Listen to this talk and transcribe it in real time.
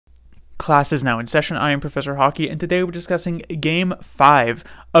Class is now in session. I am Professor Hockey, and today we're discussing Game 5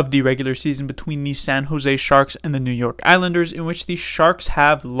 of the regular season between the San Jose Sharks and the New York Islanders, in which the Sharks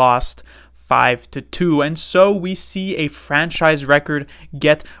have lost 5-2, and so we see a franchise record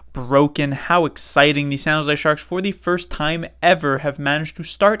get broken. How exciting! The San Jose Sharks, for the first time ever, have managed to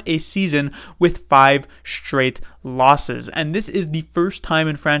start a season with 5 straight losses, and this is the first time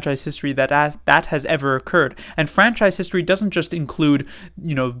in franchise history that has ever occurred. And franchise history doesn't just include,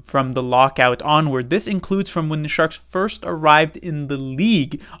 from the lockout onward. This includes from when the Sharks first arrived in the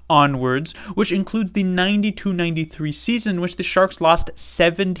league onwards, which includes the 92-93 season, in which the Sharks lost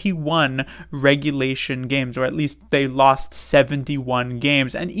 71 regulation games, or at least they lost 71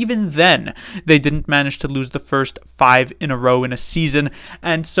 games, and even then they didn't manage to lose the first 5 in a row in a season.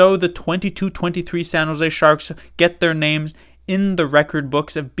 And so the 22-23 San Jose Sharks get their names in the record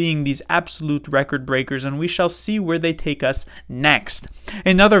books of being these absolute record breakers, and we shall see where they take us next.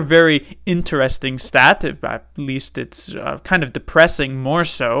 Another very interesting stat, at least it's kind of depressing more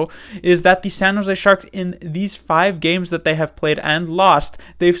so, is that the San Jose Sharks, in these 5 games that they have played and lost,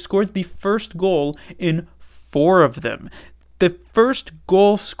 they've scored the first goal in 4 of them. The first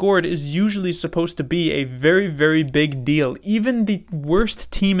goal scored is usually supposed to be a very, very big deal. Even the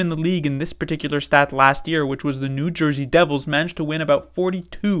worst team in the league in this particular stat last year, which was the New Jersey Devils, managed to win about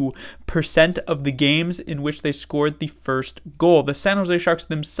 42% of the games in which they scored the first goal. The San Jose Sharks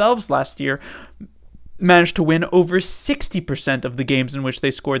themselves last year managed to win over 60% of the games in which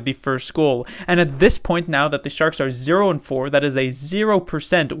they scored the first goal. And at this point, now that the Sharks are 0-4, that is a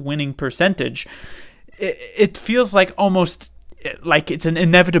 0% winning percentage. It feels like almost like it's an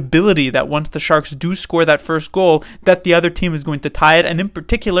inevitability that once the Sharks do score that first goal, that the other team is going to tie it, and in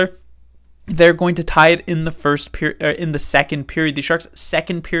particular, they're going to tie it in the second period. The Sharks'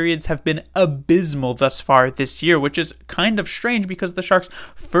 second periods have been abysmal thus far this year, which is kind of strange because the Sharks'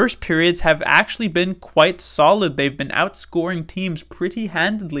 first periods have actually been quite solid. They've been outscoring teams pretty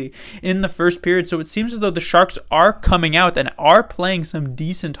handedly in the first period, so it seems as though the Sharks are coming out and are playing some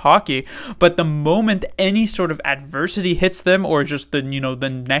decent hockey, but the moment any sort of adversity hits them, or just the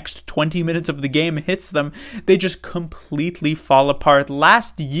next 20 minutes of the game hits them, they just completely fall apart.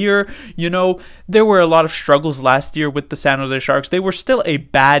 Last year, there were a lot of struggles last year with the San Jose Sharks. They were still a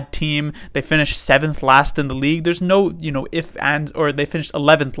bad team. They finished 7th last in the league. There's no, if and, or they finished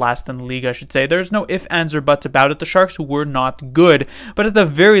 11th last in the league, I should say. There's no if, ands, or buts about it. The Sharks were not good, but at the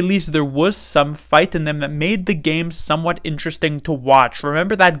very least, there was some fight in them that made the game somewhat interesting to watch.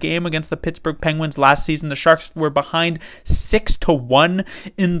 Remember that game against the Pittsburgh Penguins last season? The Sharks were behind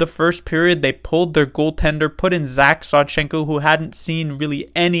 6-1 in the first period. They pulled their goaltender, put in Zach Sawchenko, who hadn't seen really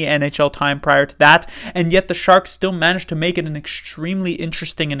any NHL time prior to that, and yet the Sharks still managed to make it an extremely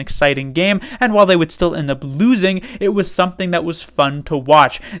interesting and exciting game. And while they would still end up losing, it was something that was fun to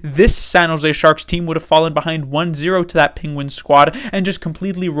watch. This San Jose Sharks team would have fallen behind 1-0 to that Penguins squad and just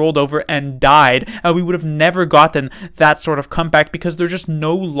completely rolled over and died, and we would have never gotten that sort of comeback because there's just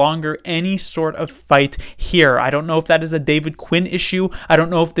no longer any sort of fight here. I don't know if that is a David Quinn issue. I don't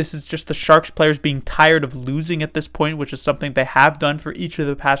know if this is just the Sharks players being tired of losing at this point, which is something they have done for each of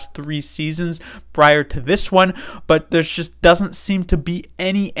the past 3 seasons prior to this one, but there just doesn't seem to be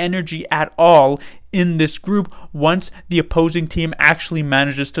any energy at all in this group once the opposing team actually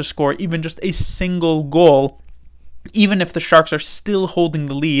manages to score even just a single goal, even if the Sharks are still holding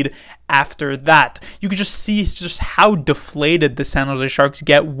the lead after that. You can just see just how deflated the San Jose Sharks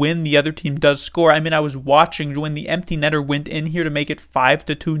get when the other team does score. I mean, I was watching when the empty netter went in here to make it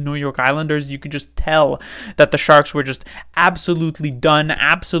 5-2 New York Islanders. You could just tell that the Sharks were just absolutely done,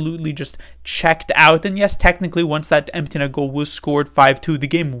 absolutely just checked out. And yes, technically, once that empty net goal was scored 5-2, the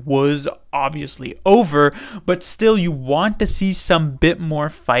game was obviously over, but still you want to see some bit more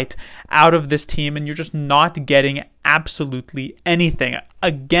fight out of this team, and you're just not getting absolutely anything.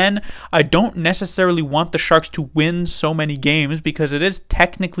 Again, I don't necessarily want the Sharks to win so many games because it is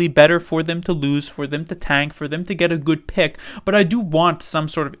technically better for them to lose, for them to tank, for them to get a good pick, but I do want some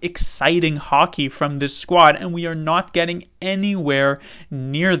sort of exciting hockey from this squad, and we are not getting anywhere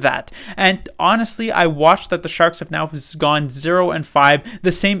near that. And honestly, I watched that the Sharks have now gone 0-5.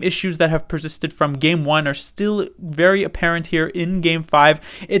 The same issues that have persisted from Game 1 are still very apparent here in Game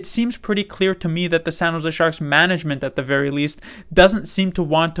 5. It seems pretty clear to me that the San Jose Sharks management, at the very least, doesn't seem to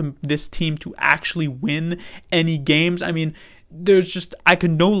want this team to actually win any games. I mean, I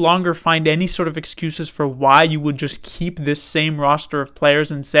can no longer find any sort of excuses for why you would just keep this same roster of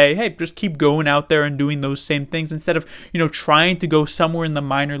players and say, hey, just keep going out there and doing those same things instead of, trying to go somewhere in the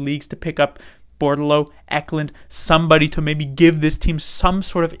minor leagues to pick up Bordeleau, Eklund, somebody to maybe give this team some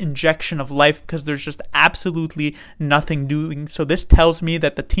sort of injection of life, because there's just absolutely nothing doing. So this tells me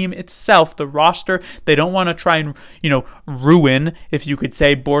that the team itself, the roster, they don't want to try and, ruin, if you could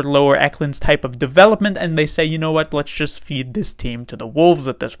say, Bordeleau or Eklund's type of development, and they say, you know what, let's just feed this team to the wolves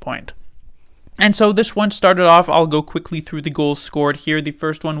at this point. And so this one started off, I'll go quickly through the goals scored here. The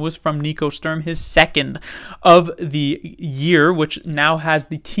first one was from Nico Sturm, his second of the year, which now has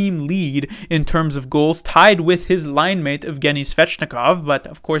the team lead in terms of goals, tied with his line mate, Evgeny Svechnikov. But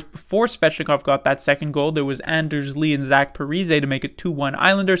of course, before Svechnikov got that second goal, there was Anders Lee and Zach Parise to make it 2-1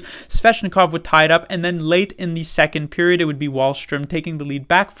 Islanders. Svechnikov would tie it up, and then late in the second period, it would be Wahlstrom taking the lead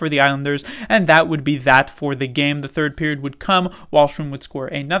back for the Islanders, and that would be that for the game. The third period would come, Wahlstrom would score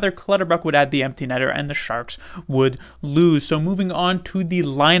another, Clutterbuck would add the empty netter, and the Sharks would lose. So moving on to the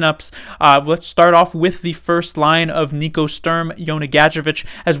lineups, let's start off with the first line of Nico Sturm, Yona Gadjevich,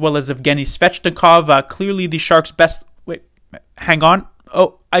 as well as Evgeny Svechnikov. Clearly the Sharks' best... Wait, hang on.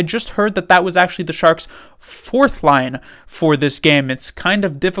 Oh, I just heard that was actually the Sharks' fourth line for this game. It's kind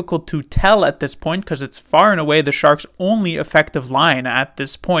of difficult to tell at this point because it's far and away the Sharks' only effective line at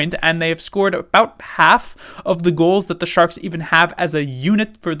this point, and they have scored about half of the goals that the Sharks even have as a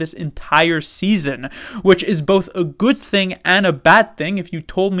unit for this entire season, which is both a good thing and a bad thing. If you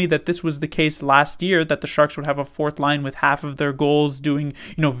told me that this was the case last year, that the Sharks would have a fourth line with half of their goals doing,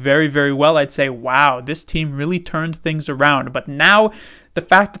 very, very well, I'd say, wow, this team really turned things around. But now, the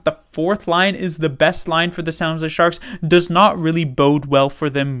fact that the fourth line is the best line for the San Jose Sharks does not really bode well for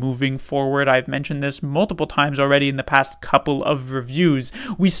them moving forward. I've mentioned this multiple times already in the past couple of reviews.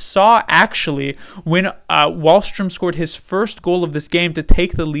 We saw actually when Wahlstrom scored his first goal of this game to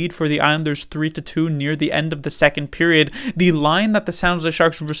take the lead for the Islanders 3-2 near the end of the second period, the line that the San Jose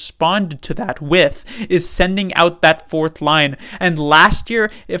Sharks responded to that with is sending out that fourth line. And last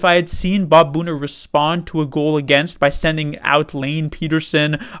year, if I had seen Bob Booner respond to a goal against by sending out Lane Peterson,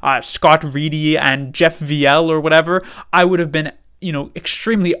 Scott Reedy, and Jeff Viel or whatever, I would have been,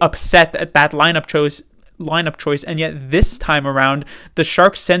 extremely upset at that lineup choice, and yet this time around, the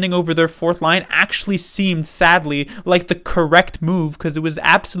Sharks sending over their fourth line actually seemed, sadly, like the correct move, because it was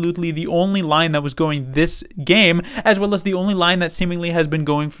absolutely the only line that was going this game, as well as the only line that seemingly has been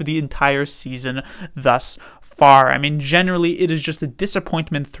going for the entire season thus far. I mean, generally, it is just a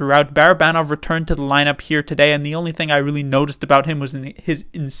disappointment throughout. Barabanov returned to the lineup here today, and the only thing I really noticed about him was his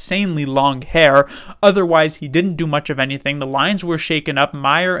insanely long hair. Otherwise, he didn't do much of anything. The lines were shaken up.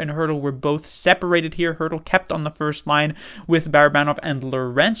 Meyer and Hertl were both separated here. Hertl kept on the first line with Barabanov, and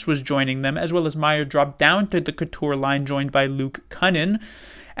Lorentz was joining them, as well as Meyer dropped down to the Couture line, joined by Luke Cunnin.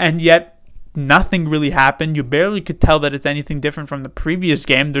 And yet, nothing really happened. You barely could tell that it's anything different from the previous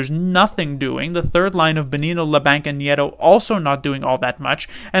game. There's nothing doing. The third line of Bonino, LeBanc, and Nieto also not doing all that much.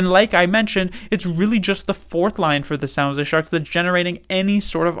 And like I mentioned, it's really just the fourth line for the San Jose Sharks that's generating any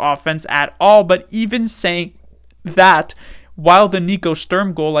sort of offense at all. But even saying that, while the Nico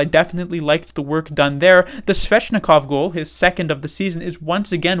Sturm goal, I definitely liked the work done there, the Svechnikov goal, his second of the season, is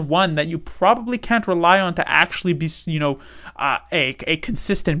once again one that you probably can't rely on to actually be, a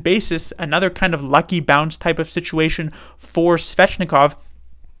consistent basis. Another kind of lucky bounce type of situation for Svechnikov.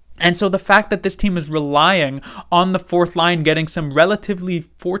 And so the fact that this team is relying on the fourth line getting some relatively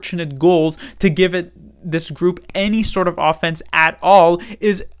fortunate goals to give this group any sort of offense at all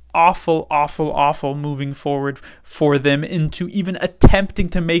is awful moving forward for them into even attempting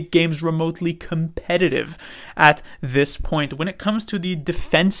to make games remotely competitive at this point. When it comes to the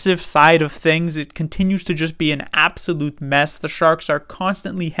defensive side of things, it continues to just be an absolute mess. The Sharks are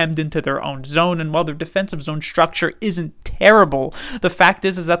constantly hemmed into their own zone, and while their defensive zone structure isn't terrible, the fact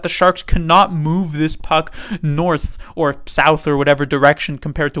is that the Sharks cannot move this puck north or south or whatever direction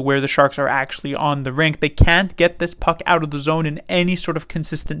compared to where the Sharks are actually on the rink. They can't get this puck out of the zone in any sort of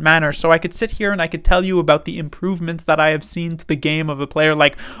consistent manner. So I could sit here and I could tell you about the improvements that I have seen to the game of a player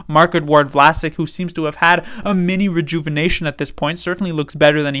like Marc-Edouard Vlasic, who seems to have had a mini rejuvenation at this point. Certainly looks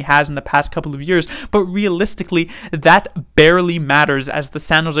better than he has in the past couple of years, but realistically, that barely matters, as the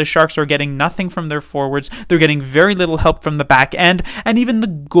San Jose Sharks are getting nothing from their forwards. They're getting very little help from the back end, and even the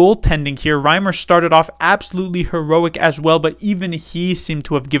goaltending here. Reimer started off absolutely heroic as well, but even he seemed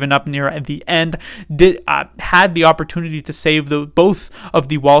to have given up near the end. Had the opportunity to save both of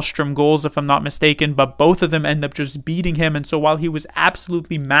the Wahlstrom goals, if I'm not mistaken, but both of them end up just beating him. And so while he was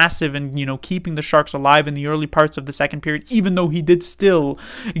absolutely massive in, keeping the Sharks alive in the early parts of the second period, even though he did still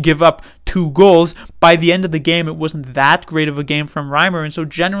give up 2 goals, by the end of the game, it wasn't that great of a game from Reimer. And so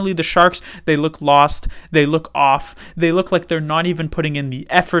generally the Sharks, they look lost, they look off, they look like they're not even putting in the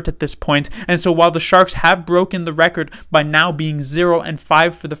effort at this point. And so while the Sharks have broken the record by now being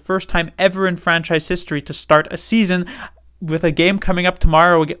 0-5 for the first time ever in franchise history to start a season, with a game coming up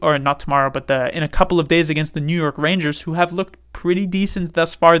tomorrow, or not tomorrow, but in a couple of days against the New York Rangers, who have looked pretty decent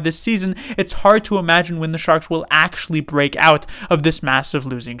thus far this season, it's hard to imagine when the Sharks will actually break out of this massive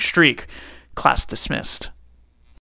losing streak. Class dismissed.